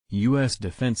U.S.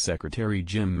 Defense Secretary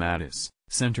Jim Mattis,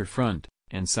 Center Front,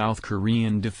 and South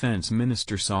Korean Defense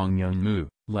Minister Song Young-moo,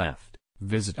 left.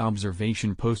 Visit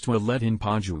observation post Walet in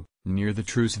Paju, near the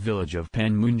truce village of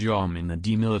Panmunjom in the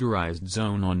demilitarized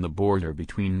zone on the border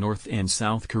between North and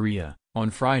South Korea,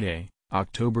 on Friday,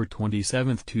 October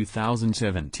 27,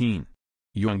 2017.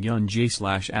 Young-yun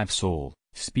J/Absol,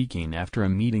 speaking after a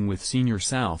meeting with senior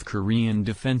South Korean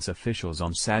defense officials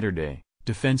on Saturday,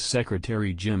 Defense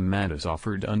Secretary Jim Mattis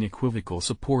offered unequivocal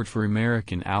support for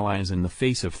American allies in the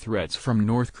face of threats from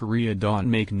North Korea.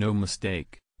 Make no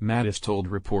mistake, Mattis told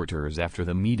reporters after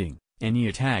the meeting, any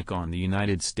attack on the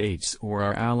United States or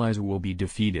our allies will be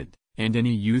defeated, and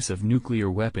any use of nuclear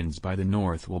weapons by the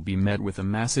North will be met with a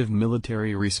massive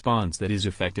military response that is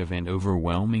effective and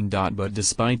overwhelming. But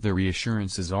despite the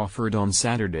reassurances offered on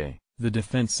Saturday, the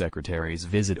Defense Secretary's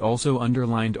visit also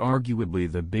underlined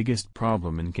arguably the biggest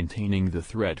problem in containing the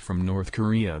threat from North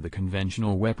Korea: the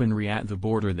conventional weaponry at the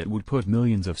border that would put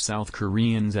millions of South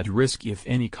Koreans at risk if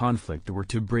any conflict were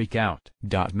to break out.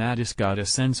 Mattis got a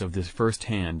sense of this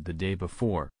firsthand the day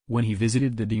before, when he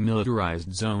visited the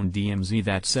demilitarized zone DMZ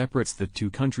that separates the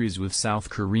two countries with South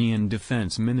Korean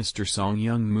Defense Minister Song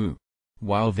Young-moo.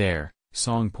 While there,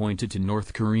 Song pointed to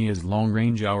North Korea's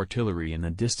long-range artillery in the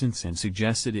distance and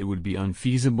suggested it would be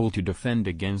unfeasible to defend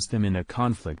against them in a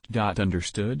conflict.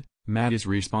 Understood? Mattis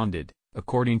responded,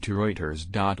 according to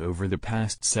Reuters. Over the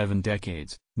past 7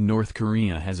 decades, North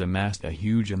Korea has amassed a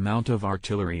huge amount of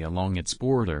artillery along its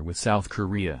border with South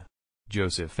Korea.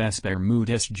 Joseph S.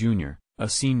 Bermudez Jr., a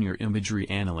senior imagery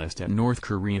analyst at North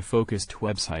Korea-focused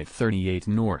website 38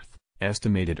 North,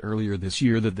 estimated earlier this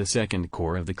year that the Second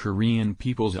Corps of the Korean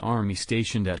People's Army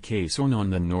stationed at Kaesong on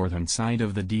the northern side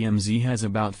of the DMZ has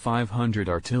about 500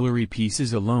 artillery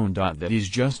pieces alone. That is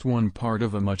just one part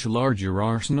of a much larger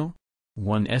arsenal?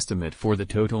 One estimate for the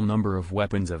total number of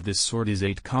weapons of this sort is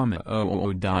 8,000.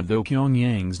 Though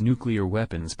Pyongyang's nuclear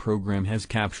weapons program has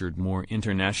captured more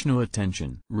international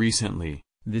attention recently,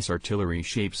 this artillery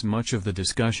shapes much of the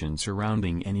discussion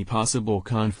surrounding any possible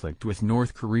conflict with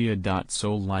North Korea.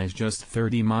 Seoul lies just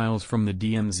 30 miles from the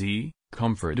DMZ,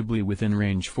 comfortably within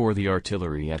range for the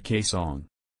artillery at Kaesong.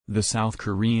 The South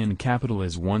Korean capital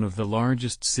is one of the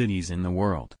largest cities in the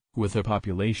world, with a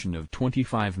population of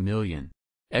 25 million.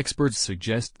 Experts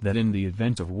suggest that in the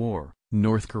event of war,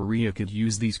 North Korea could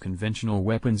use these conventional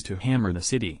weapons to hammer the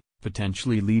city,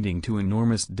 potentially leading to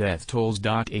enormous death tolls.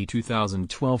 A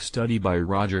 2012 study by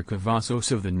Roger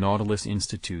Cavazos of the Nautilus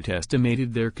Institute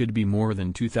estimated there could be more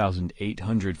than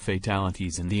 2,800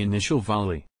 fatalities in the initial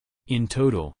volley. In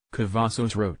total,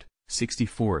 Cavazos wrote,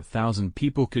 64,000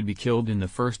 people could be killed in the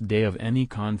first day of any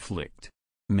conflict.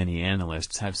 Many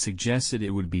analysts have suggested it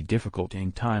would be difficult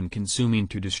and time-consuming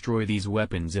to destroy these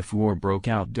weapons if war broke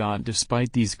out.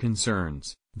 Despite these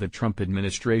concerns, the Trump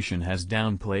administration has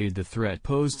downplayed the threat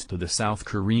posed to the South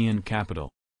Korean capital.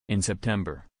 In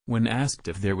September, when asked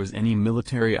if there was any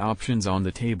military options on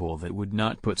the table that would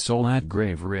not put Seoul at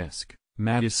grave risk,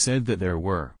 Mattis said that there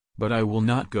were, but I will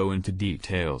not go into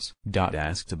details.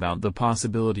 Asked about the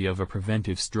possibility of a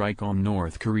preventive strike on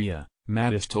North Korea,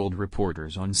 Mattis told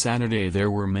reporters on Saturday there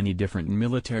were many different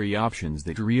military options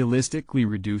that realistically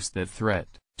reduce that threat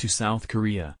to South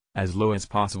Korea as low as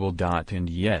possible. And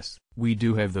yes, we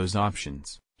do have those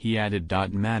options, he added.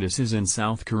 Mattis is in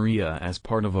South Korea as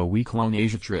part of a week-long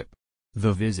Asia trip.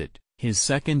 The visit, his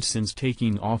second since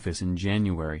taking office in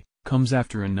January, comes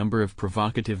after a number of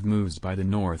provocative moves by the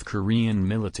North Korean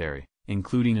military,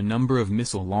 including a number of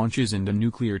missile launches and a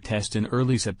nuclear test in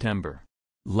early September.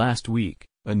 Last week,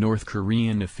 a North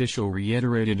Korean official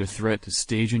reiterated a threat to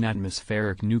stage an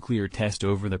atmospheric nuclear test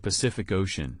over the Pacific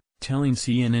Ocean, telling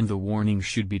CNN the warning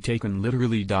should be taken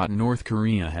literally. North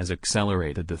Korea has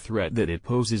accelerated the threat that it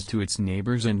poses to its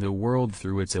neighbors and the world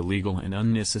through its illegal and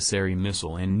unnecessary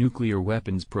missile and nuclear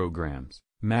weapons programs,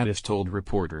 Mattis told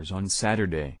reporters on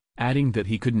Saturday, adding that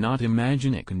he could not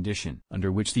imagine a condition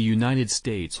under which the United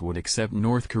States would accept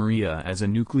North Korea as a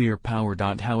nuclear power.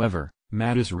 However,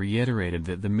 Mattis reiterated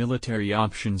that the military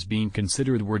options being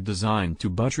considered were designed to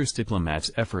buttress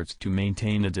diplomats' efforts to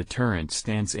maintain a deterrent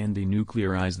stance and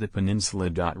denuclearize the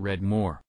peninsula. Read more.